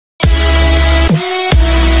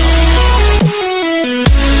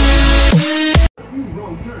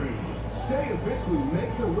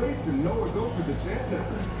Hey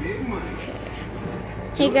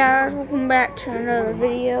guys, welcome back to another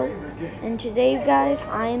video. And today, guys,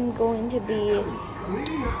 I'm going to be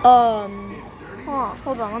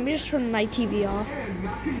hold on, let me just turn my TV off.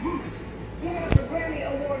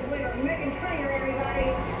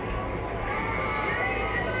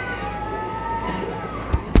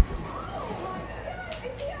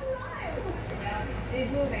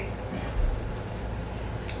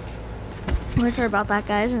 Sorry about that,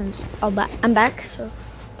 guys, and I'm back.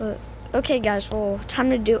 But okay, guys. Well, time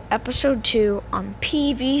to do episode 2 on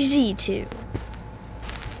Pvz2.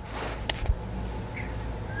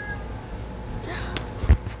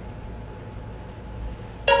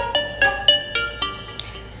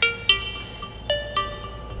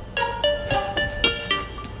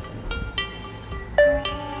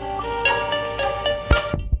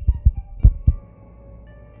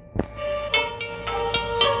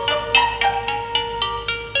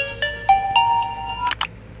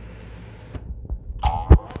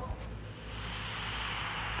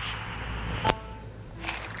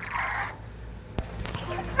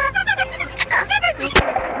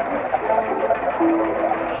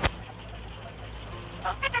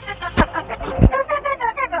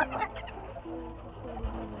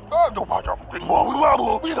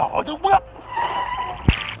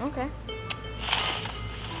 Okay.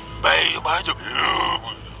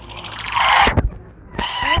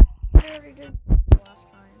 I already did last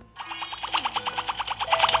time.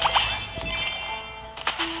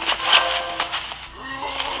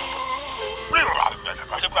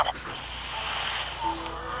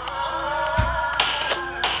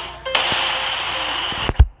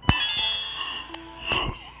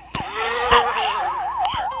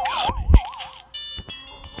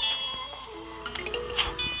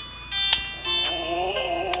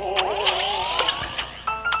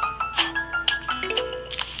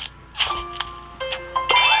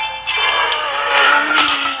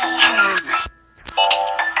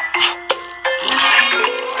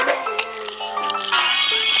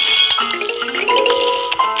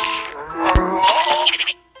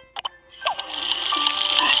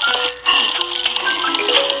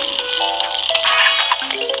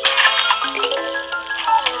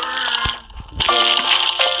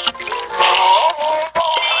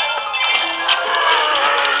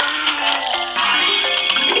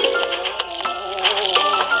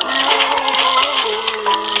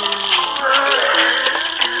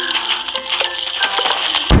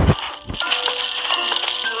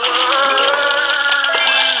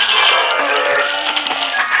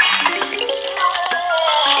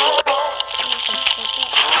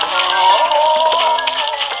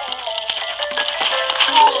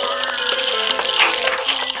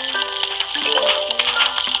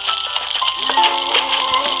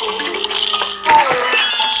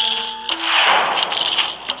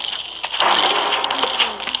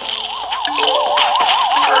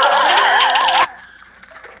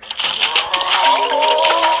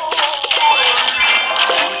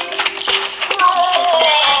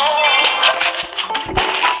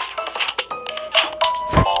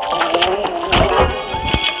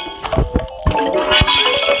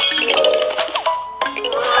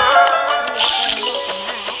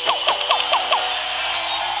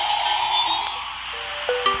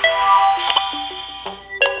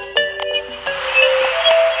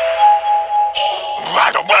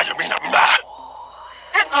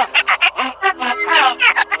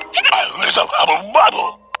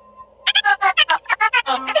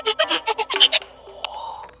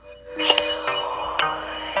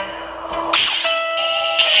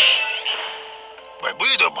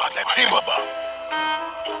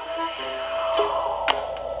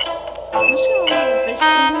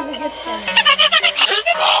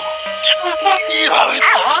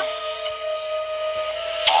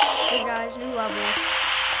 Hey guys, new level.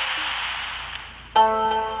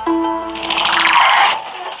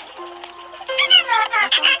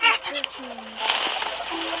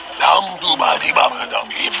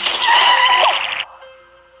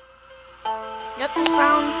 Yep, just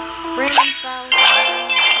found random files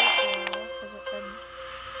because it said.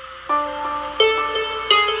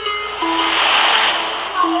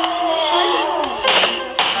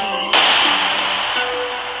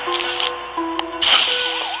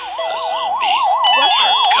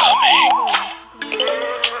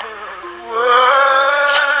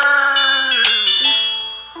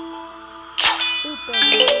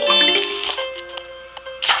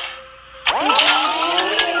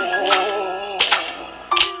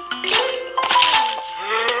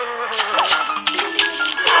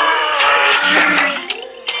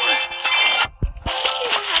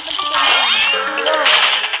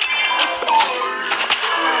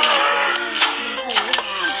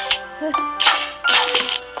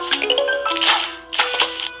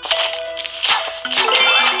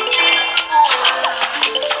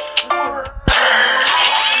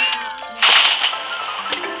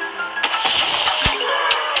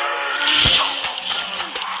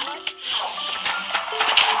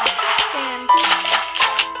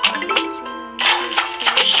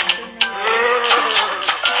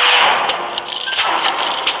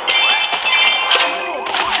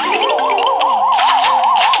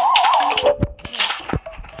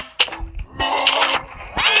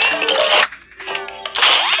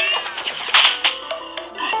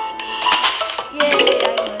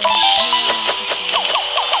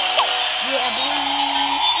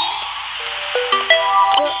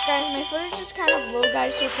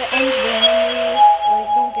 it ends randomly, like,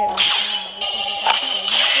 don't get me mad because it's actually,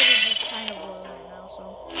 my footage is kind of low right now, so.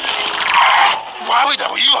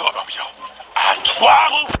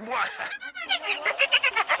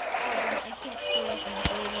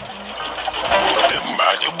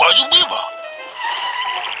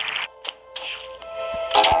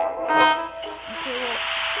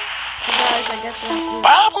 Guys, I guess we'll do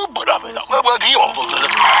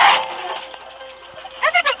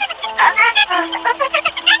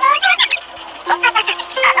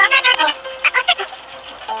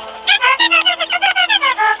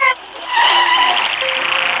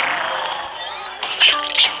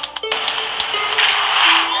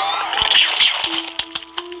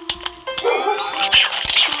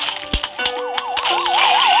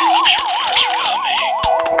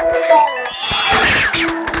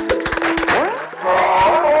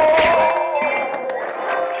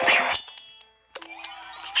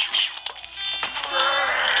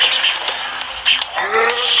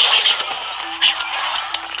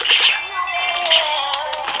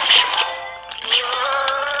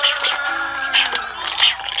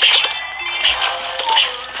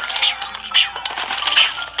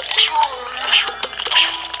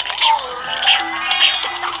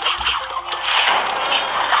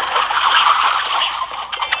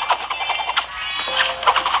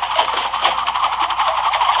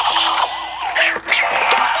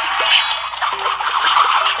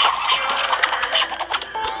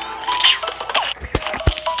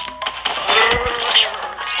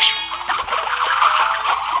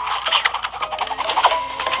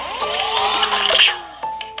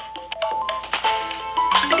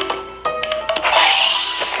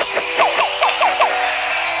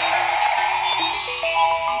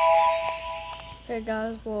Okay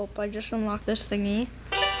guys, well, I just unlocked this thingy.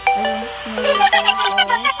 I don't know where it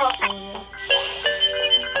goes, so yeah.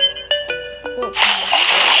 Oh,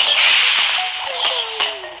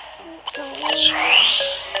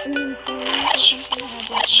 I mean, coins or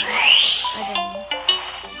something, I don't know.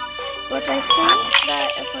 But I think that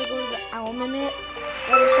if I go to the Alminute,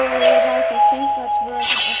 that is over there, guys, I think that's where I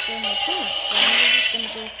can upgrade my pants. So I'm just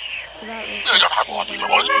gonna go to that real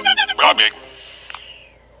quick.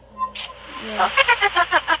 Yeah.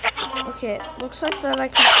 Okay, looks like that I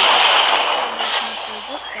can upgrade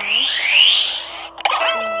this guy.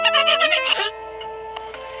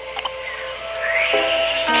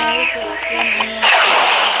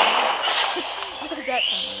 That's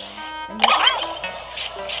something.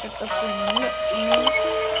 Let's upgrade my nuts.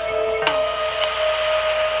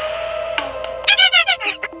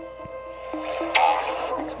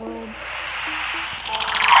 Next world.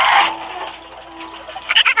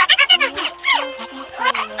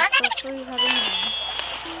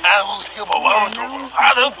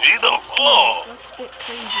 Let's get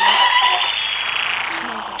crazy.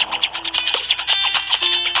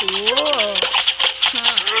 Whoa.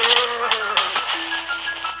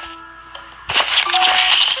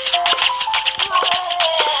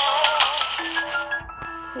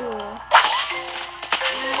 Cool.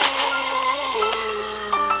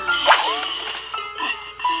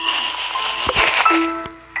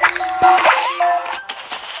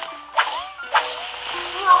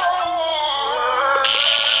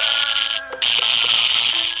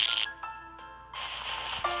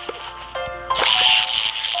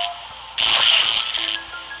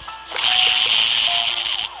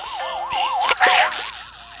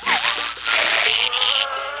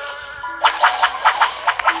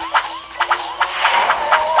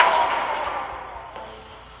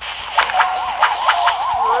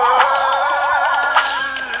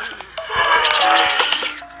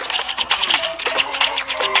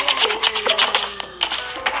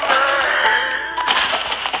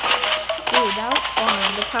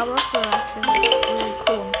 Power-ups are actually really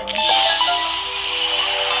cool and fun.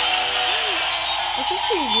 Let's just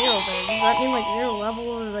say 0 there. Does that mean like 0 level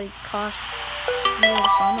or like cost 0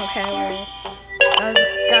 sum? Okay, well,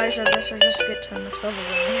 guys, I guess I just get to the next level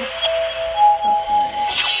then.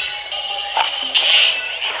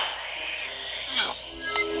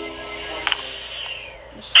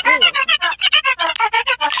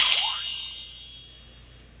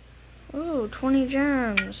 Ooh, 20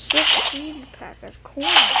 gems, 6 seed pack, that's cool.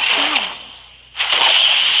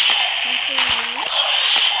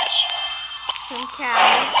 Some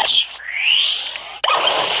cabbage.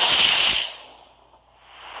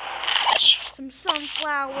 Some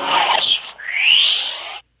sunflowers.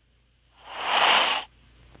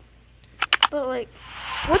 But like,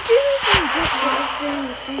 what do you even get for upgrading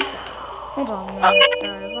the sunflower? Hold on a minute,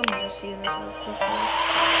 guys, let me just see this real quickly.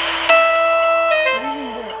 What do you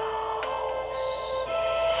even get?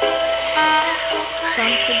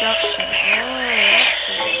 Sun production. Oh,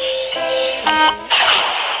 that's cool.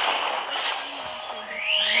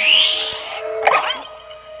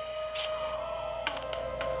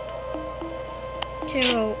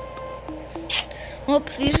 Okay, well,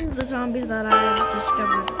 these are the zombies that I have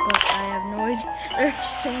discovered, but I have no idea. There's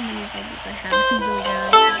so many zombies I haven't really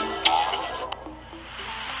got.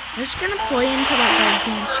 I'm just gonna play into that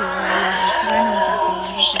gargantua level, because I know what that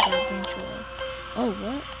feels. It's a gargantua. Oh,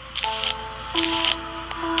 what?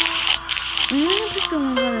 I'm gonna pick the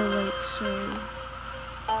ones that I like, so...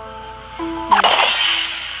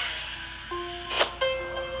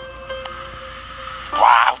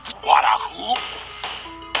 Wow, what a hoop!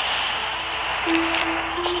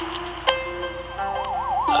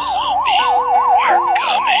 The zombies are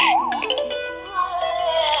coming.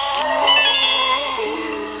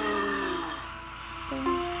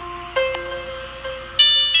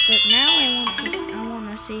 But now I want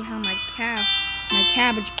to see how my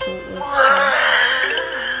cabbage pult works. So,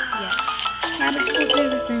 yeah, cabbage pult do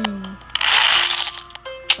everything.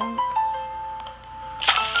 Bonk,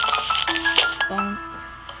 bonk,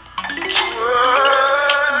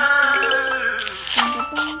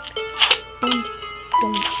 bonk,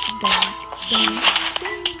 bonk, bonk.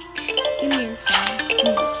 Give me a sun. Give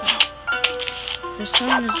me a sun. The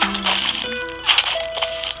sun is mine.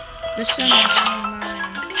 The sun is mine.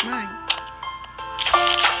 Mine.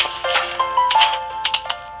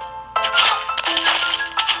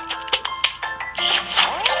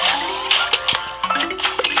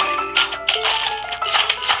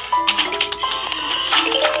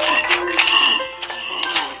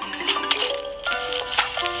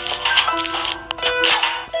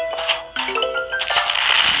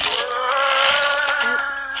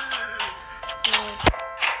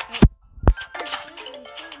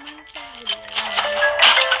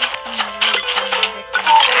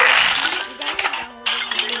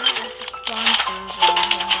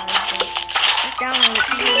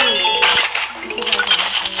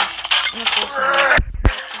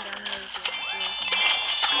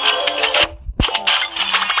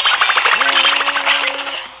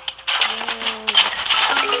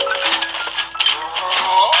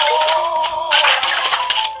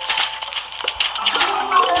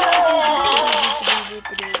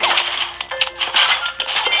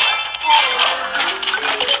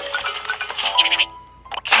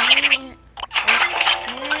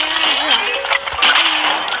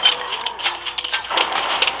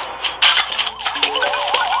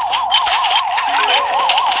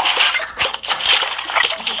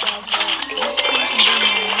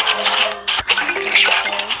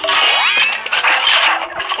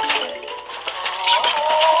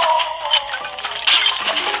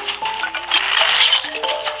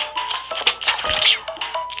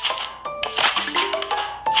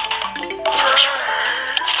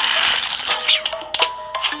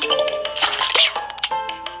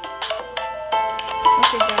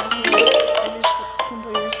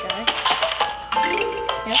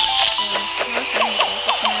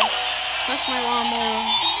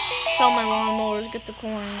 Sell my lawnmowers, get the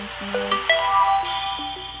coins.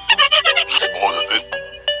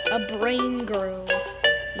 A brain grill.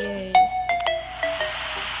 Yay.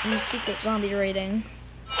 Some secret zombie rating.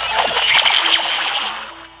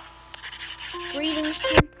 Greetings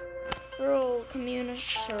to rural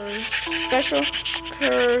communicators. Special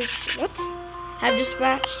curs. What? Have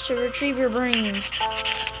dispatched to retrieve your brains.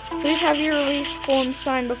 Please have your release form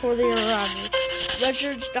signed before they arrive.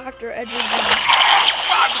 Ledger's Dr. Edward.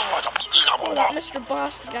 Oh, that Mr.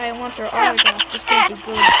 Boss guy wants our autograph. This can't be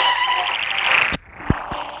good.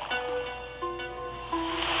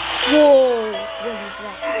 Whoa! What is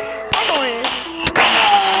that? Oh, it is.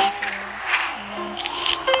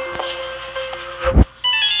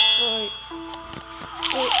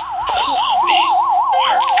 The zombies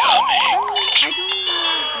are coming. I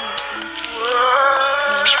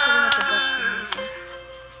don't even know what that is.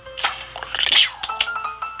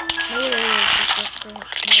 Maybe it is just what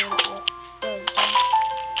it does.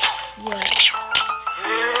 Yeah.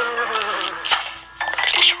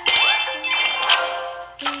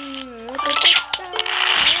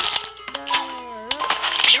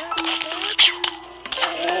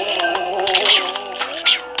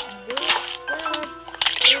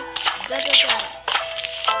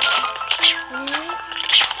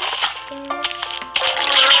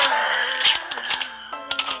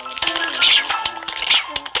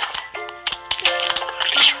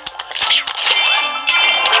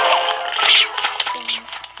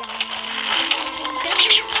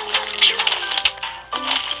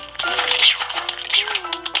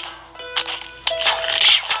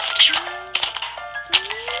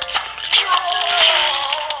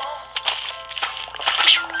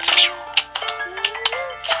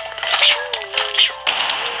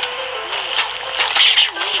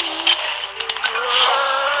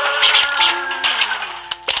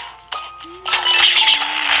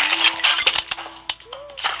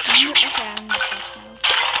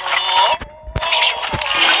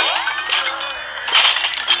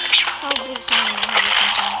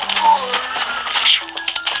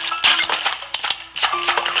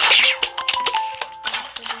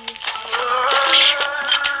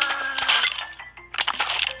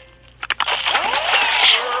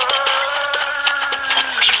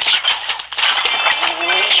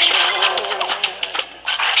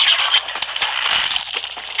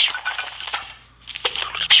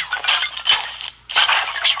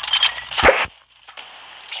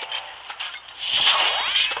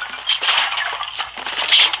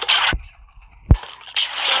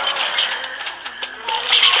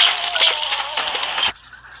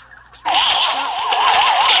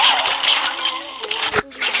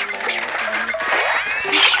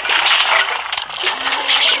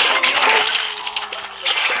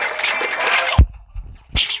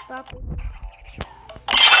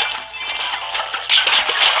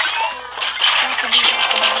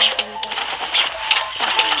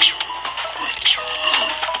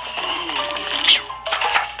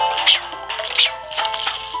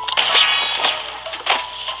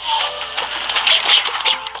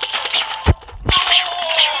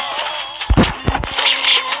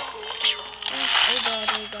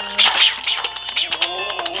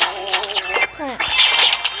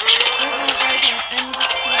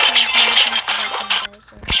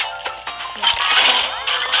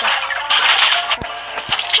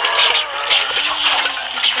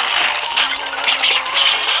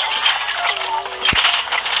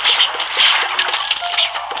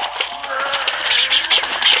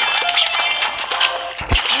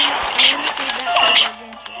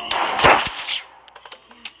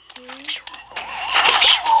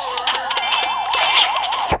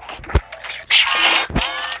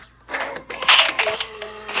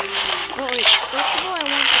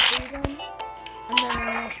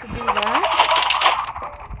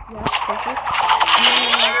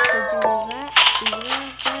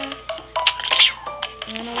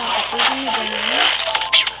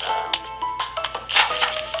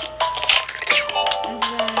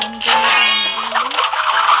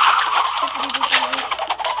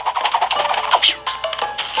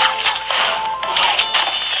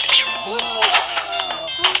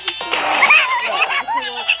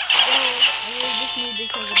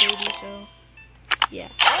 Yeah.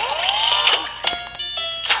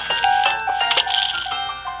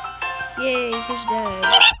 Yay, he's dead.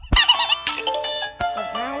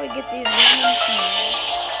 But now we get these random things.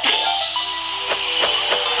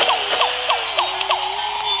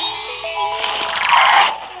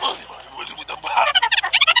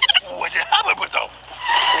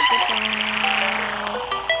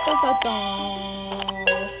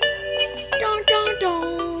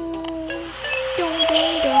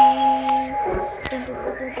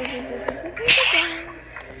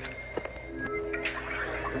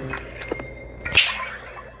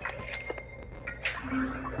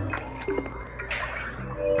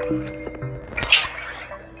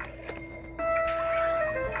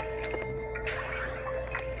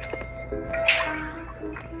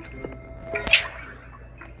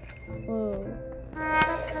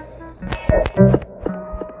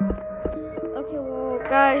 Okay, well,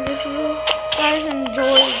 guys, if you guys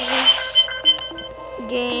enjoyed this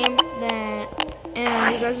game, then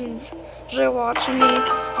and you guys enjoy watching me,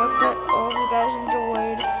 hope that all of you guys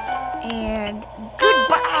enjoyed, and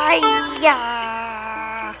goodbye. Yeah.